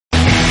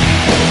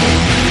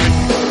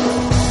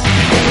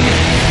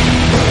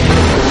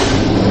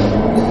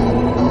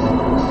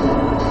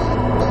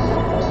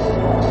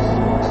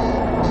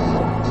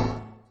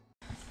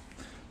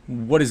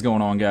What is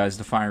going on, guys?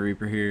 Defiant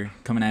Reaper here,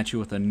 coming at you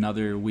with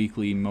another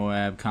weekly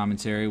Moab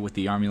commentary with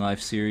the Army Life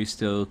series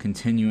still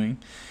continuing.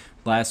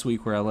 Last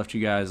week, where I left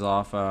you guys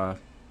off, I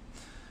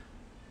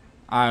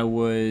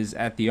was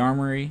at the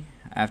armory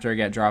after I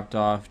got dropped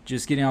off,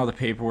 just getting all the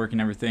paperwork and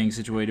everything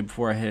situated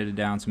before I headed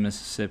down to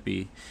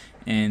Mississippi.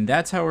 And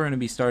that's how we're going to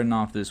be starting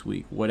off this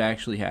week. What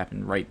actually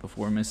happened right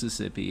before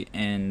Mississippi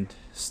and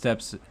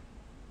steps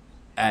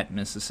at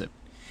Mississippi.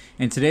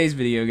 In today's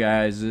video,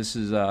 guys, this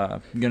is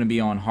going to be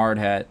on hard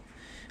hat.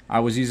 I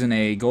was using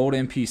a gold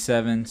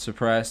MP7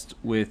 suppressed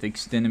with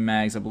extended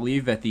mags. I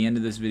believe at the end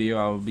of this video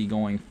I will be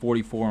going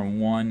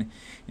 44-1,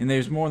 and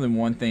there's more than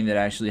one thing that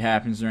actually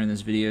happens during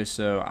this video,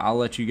 so I'll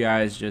let you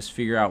guys just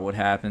figure out what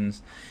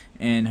happens,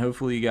 and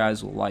hopefully you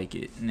guys will like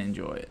it and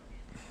enjoy it.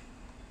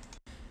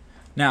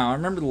 Now, I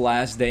remember the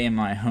last day in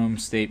my home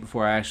state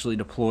before I actually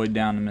deployed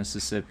down to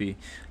Mississippi.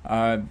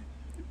 It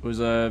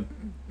was a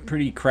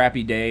pretty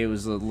crappy day. It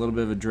was a little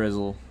bit of a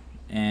drizzle,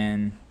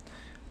 and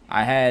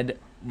I had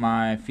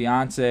my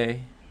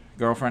fiance,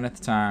 girlfriend at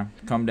the time,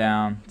 come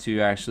down to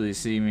actually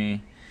see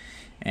me,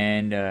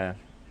 and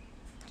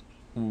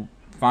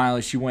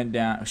finally she went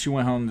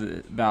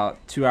home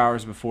about 2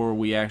 hours before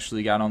we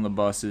actually got on the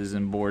buses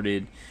and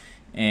boarded.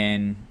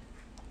 And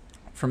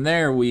from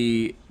there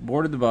we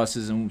boarded the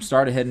buses and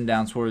started heading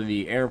down toward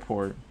the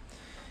airport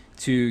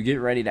to get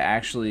ready to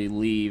actually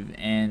leave.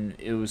 And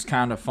it was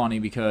kind of funny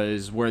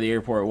because where the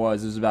airport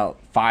was, it was about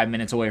 5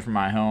 minutes away from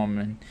my home,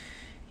 and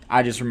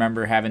I just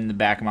remember having in the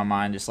back of my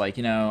mind just like,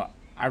 I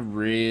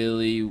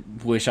really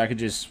wish I could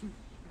just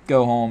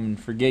go home and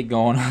forget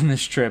going on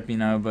this trip,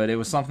 but it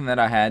was something that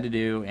I had to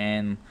do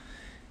and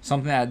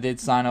something that I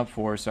did sign up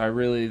for. So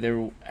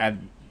at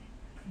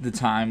the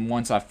time,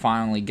 once I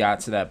finally got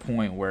to that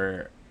point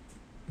where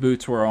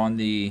boots were on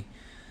the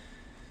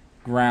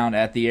ground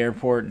at the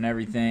airport and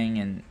everything,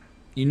 and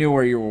you knew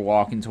where you were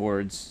walking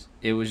towards,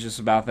 it was just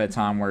about that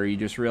time where you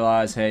just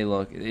realize, hey,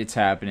 look, it's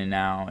happening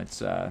now.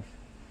 It's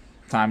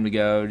time to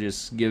go.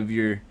 Just give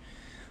your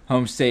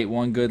home state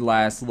one good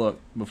last look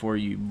before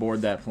you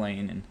board that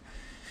plane and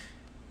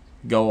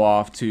go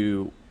off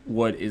to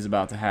what is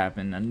about to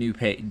happen, a new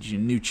page, a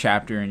new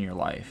chapter in your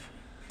life.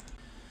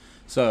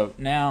 So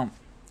now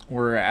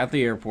we're at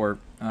the airport.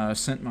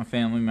 Sent my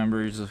family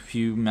members a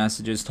few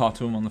messages, talked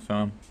to them on the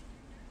phone,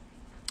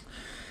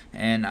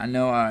 and I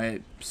know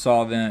I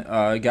saw them,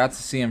 got to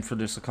see them for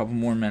just a couple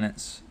more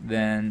minutes.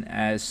 Then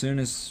as soon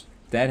as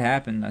that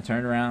happened, I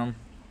turned around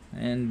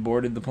and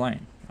boarded the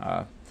plane.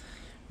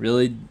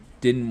 Really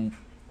didn't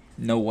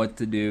know what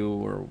to do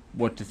or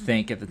what to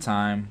think at the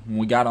time. When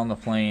we got on the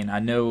plane, I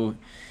know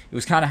it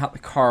was kind of how the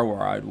car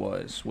ride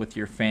was with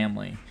your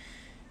family.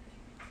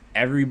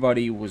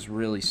 Everybody was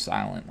really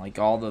silent, like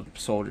all the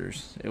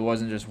soldiers. It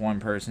wasn't just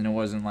one person. It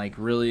wasn't like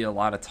really a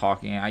lot of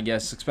talking, I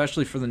guess,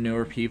 especially for the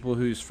newer people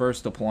whose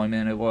first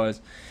deployment it was,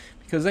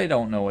 because they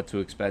don't know what to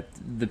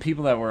expect. The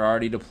people that were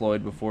already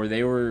deployed before,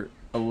 they were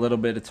a little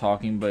bit of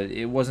talking, but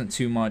it wasn't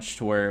too much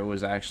to where it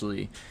was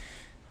actually,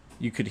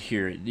 you could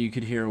hear it. You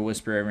could hear a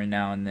whisper every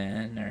now and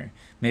then, or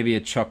maybe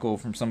a chuckle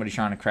from somebody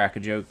trying to crack a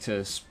joke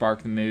to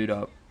spark the mood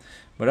up.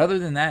 But other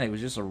than that, it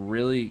was just a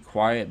really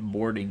quiet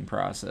boarding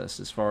process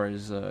as far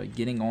as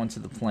getting onto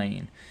the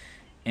plane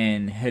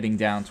and heading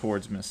down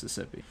towards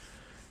Mississippi.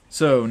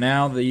 So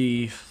now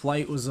the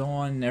flight was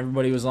on,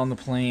 everybody was on the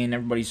plane,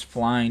 everybody's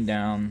flying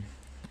down.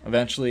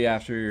 Eventually,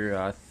 after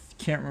I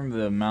can't remember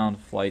the amount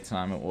of flight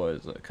time it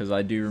was, because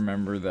I do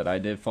remember that I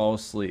did fall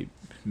asleep,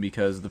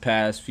 because the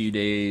past few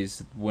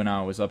days when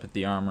I was up at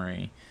the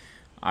armory,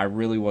 I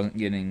really wasn't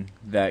getting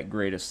that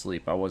great of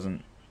sleep. I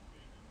wasn't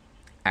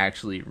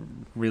actually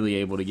really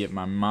able to get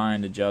my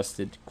mind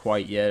adjusted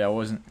quite yet. I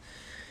wasn't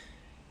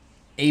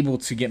able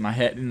to get my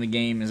head in the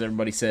game, as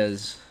everybody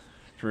says,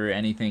 for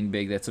anything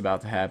big that's about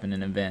to happen,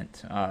 an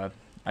event.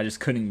 I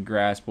just couldn't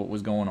grasp what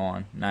was going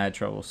on, and I had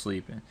trouble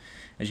sleeping.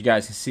 As you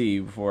guys can see,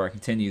 before I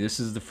continue, this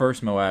is the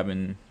first Moab,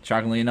 and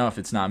shockingly enough,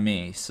 it's not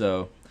me.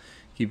 So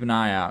keep an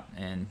eye out,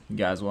 and you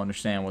guys will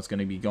understand what's going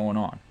to be going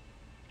on.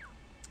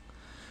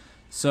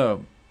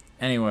 So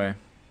anyway,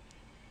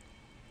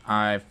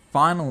 I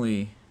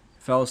finally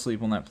fell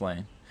asleep on that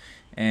plane,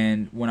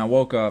 and when I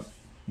woke up,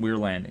 we were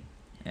landing,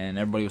 and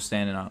everybody was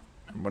standing up.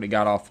 Everybody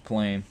got off the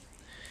plane,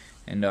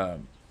 and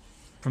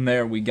from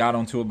there we got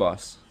onto a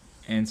bus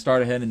and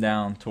started heading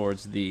down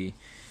towards the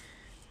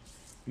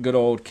good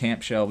old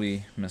Camp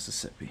Shelby,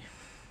 Mississippi.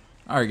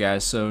 Alright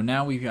guys, so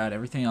now we've got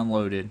everything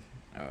unloaded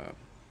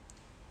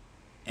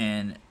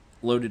and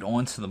loaded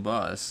onto the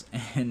bus,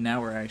 and now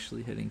we're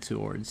actually heading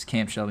towards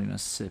Camp Shelby,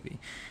 Mississippi.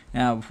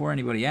 Now, before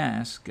anybody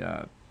asks,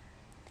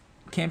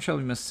 Camp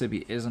Shelby,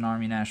 Mississippi is an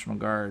Army National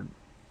Guard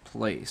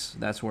place.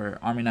 That's where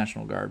Army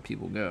National Guard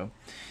people go,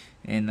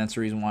 and that's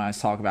the reason why I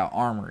talk about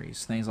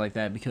armories, things like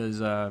that, because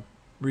the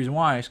reason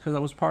why is because I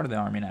was part of the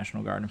Army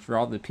National Guard. And for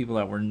all the people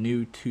that were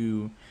new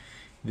to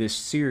this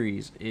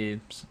series,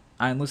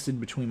 I enlisted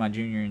between my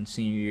junior and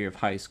senior year of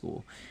high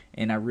school,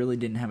 and I really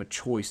didn't have a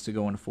choice to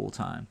go into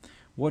full-time,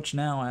 which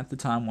now at the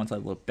time, once I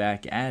look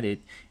back at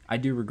it, I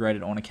do regret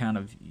it on account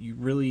of you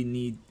really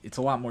need, it's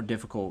a lot more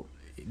difficult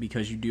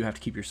because you do have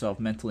to keep yourself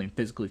mentally and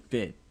physically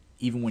fit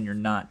even when you're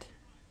not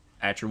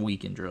at your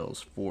weekend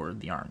drills for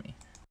the Army.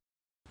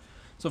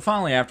 So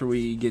finally, after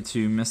we get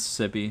to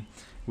Mississippi,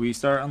 we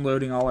start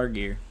unloading all our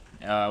gear.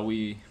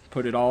 We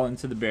put it all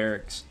into the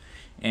barracks,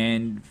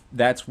 and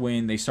that's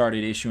when they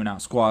started issuing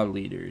out squad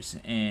leaders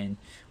and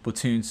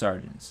platoon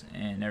sergeants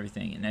and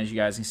everything. And as you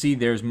guys can see,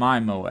 there's my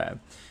Moab.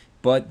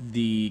 But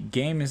the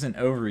game isn't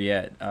over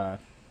yet.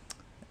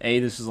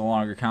 This is a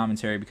longer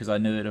commentary because I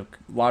know that a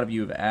lot of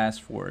you have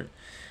asked for it.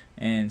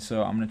 And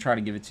so I'm going to try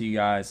to give it to you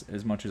guys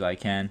as much as I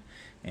can.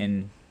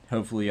 And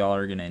hopefully y'all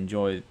are going to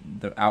enjoy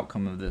the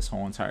outcome of this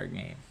whole entire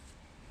game.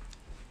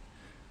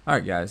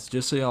 Alright guys,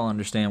 just so y'all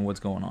understand what's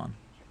going on.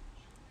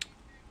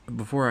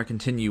 Before I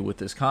continue with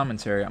this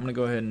commentary, I'm going to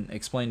go ahead and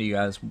explain to you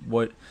guys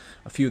what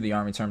a few of the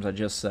Army terms I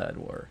just said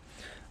were.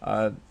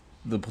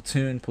 The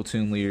platoon,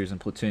 platoon leaders, and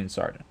platoon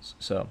sergeants.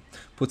 So,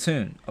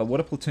 platoon. What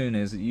a platoon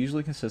is, it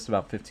usually consists of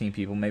about 15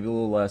 people, maybe a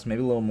little less,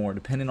 maybe a little more,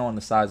 depending on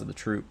the size of the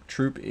troop.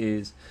 Troop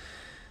is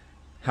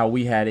how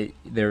we had it.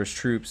 There was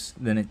troops,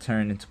 then it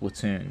turned into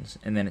platoons,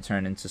 and then it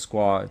turned into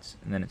squads,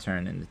 and then it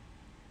turned into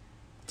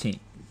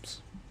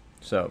teams.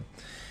 So,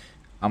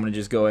 I'm going to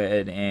just go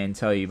ahead and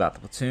tell you about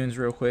the platoons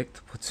real quick.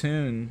 The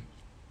platoon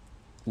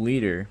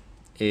leader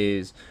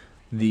is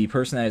the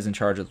person that is in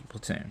charge of the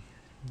platoon.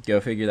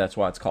 Go figure, that's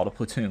why it's called a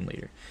platoon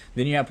leader.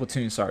 Then you have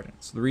platoon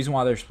sergeants. The reason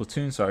why there's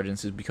platoon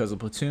sergeants is because a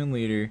platoon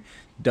leader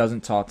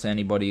doesn't talk to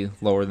anybody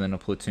lower than a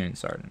platoon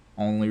sergeant.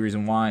 Only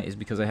reason why is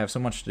because they have so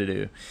much to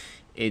do.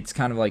 It's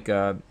kind of like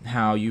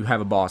how you have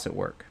a boss at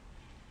work.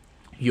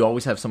 You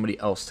always have somebody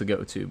else to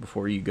go to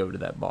before you go to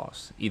that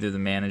boss. Either the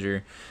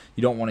manager.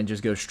 You don't want to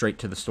just go straight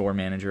to the store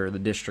manager or the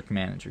district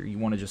manager. You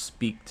want to just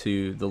speak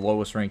to the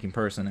lowest ranking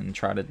person and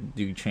try to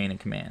do chain of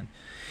command.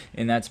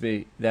 And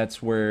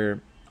that's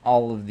where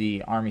all of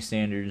the Army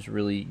standards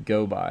really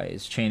go by,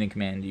 is chain of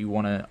command. You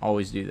want to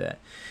always do that.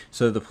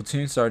 So the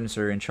platoon sergeants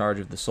are in charge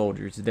of the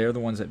soldiers. They're the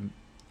ones that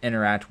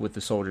interact with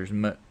the soldiers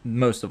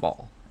most of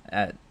all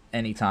at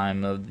any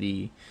time of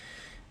the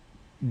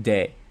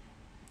day.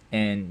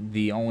 And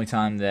the only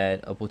time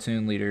that a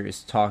platoon leader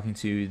is talking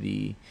to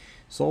the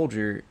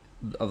soldier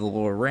of the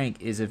lower rank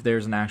is if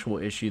there's an actual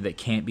issue that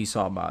can't be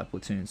solved by a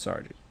platoon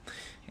sergeant,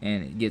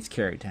 and it gets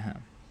carried to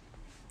him.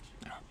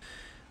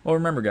 Well,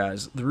 remember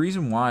guys, the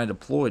reason why I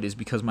deployed is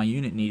because my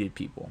unit needed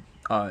people.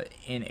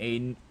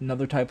 In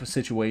another type of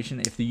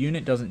situation, if the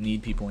unit doesn't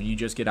need people and you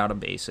just get out of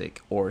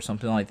basic or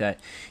something like that,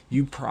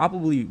 you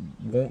probably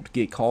won't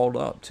get called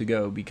up to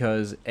go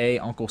because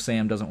Uncle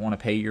Sam doesn't want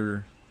to pay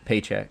your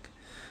paycheck.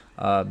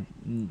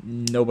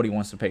 Nobody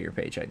wants to pay your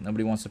paycheck.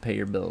 Nobody wants to pay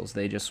your bills.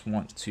 They just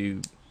want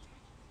to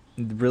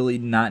really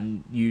not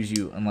use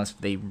you unless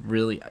they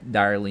really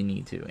direly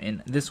need to.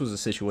 And this was a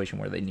situation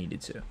where they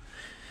needed to.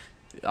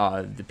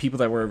 The people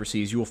that were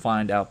overseas, you will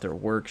find out their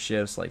work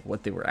shifts, like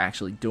what they were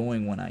actually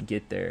doing when I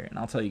get there, and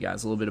I'll tell you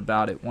guys a little bit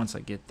about it once I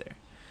get there.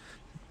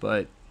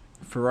 But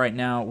for right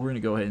now, we're going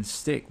to go ahead and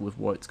stick with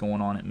what's going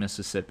on at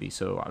Mississippi,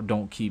 so I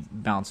don't keep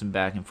bouncing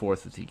back and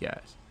forth with you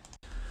guys.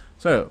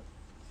 So,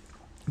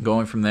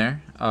 going from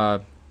there,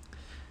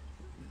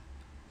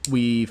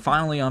 we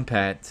finally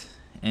unpacked,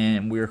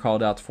 and we were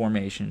called out to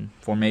formation.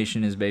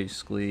 Formation is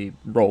basically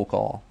roll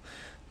call,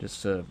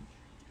 just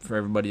for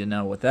everybody to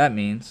know what that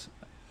means.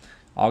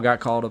 All got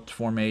called up to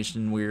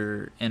formation.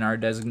 We're in our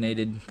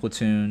designated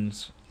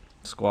platoons,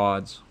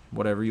 squads,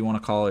 whatever you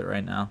want to call it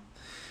right now.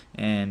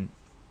 And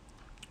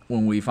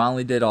when we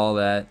finally did all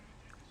that,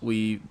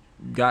 we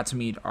got to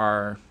meet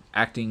our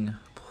acting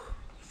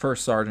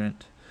first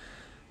sergeant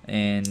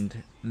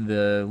and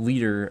the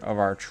leader of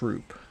our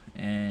troop.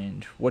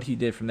 And what he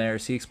did from there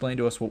is he explained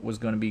to us what was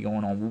going to be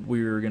going on, what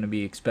we were going to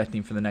be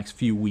expecting for the next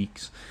few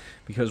weeks,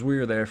 because we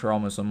were there for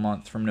almost a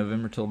month, from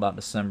November till about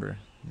December,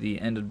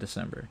 the end of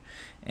December.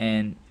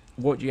 And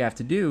what you have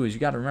to do is, you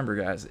got to remember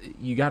guys,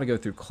 you got to go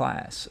through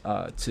class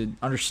to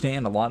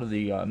understand a lot of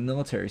the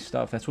military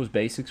stuff. That's what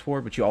basics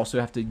for, but you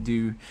also have to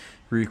do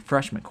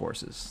refreshment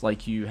courses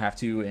like you have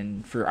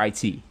to for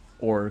IT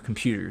or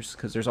computers,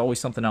 because there's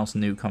always something else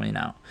new coming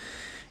out.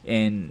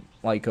 And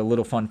like a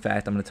little fun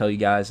fact I'm going to tell you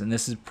guys, and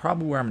this is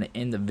probably where I'm going to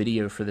end the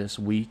video for this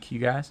week, you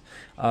guys.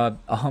 A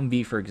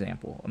Humvee, for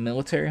example, a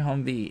military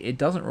Humvee, it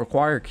doesn't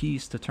require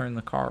keys to turn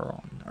the car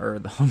on, or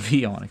the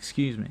Humvee on,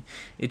 excuse me.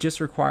 It just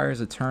requires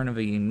a turn of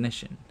the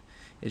ignition.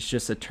 It's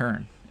just a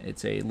turn.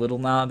 It's a little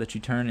knob that you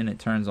turn and it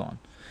turns on.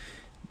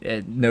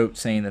 Note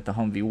saying that the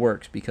Humvee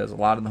works, because a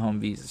lot of the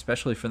Humvees,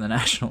 especially for the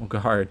National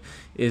Guard,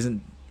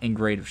 isn't in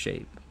great of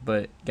shape.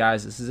 But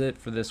guys, this is it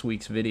for this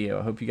week's video.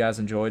 I hope you guys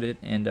enjoyed it,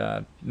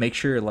 and make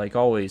sure, like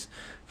always,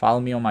 follow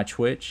me on my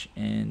Twitch,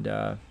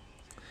 and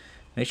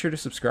make sure to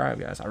subscribe,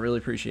 guys. I really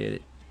appreciate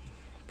it.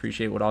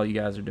 Appreciate what all you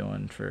guys are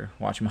doing for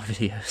watching my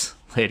videos.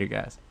 Later,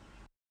 guys.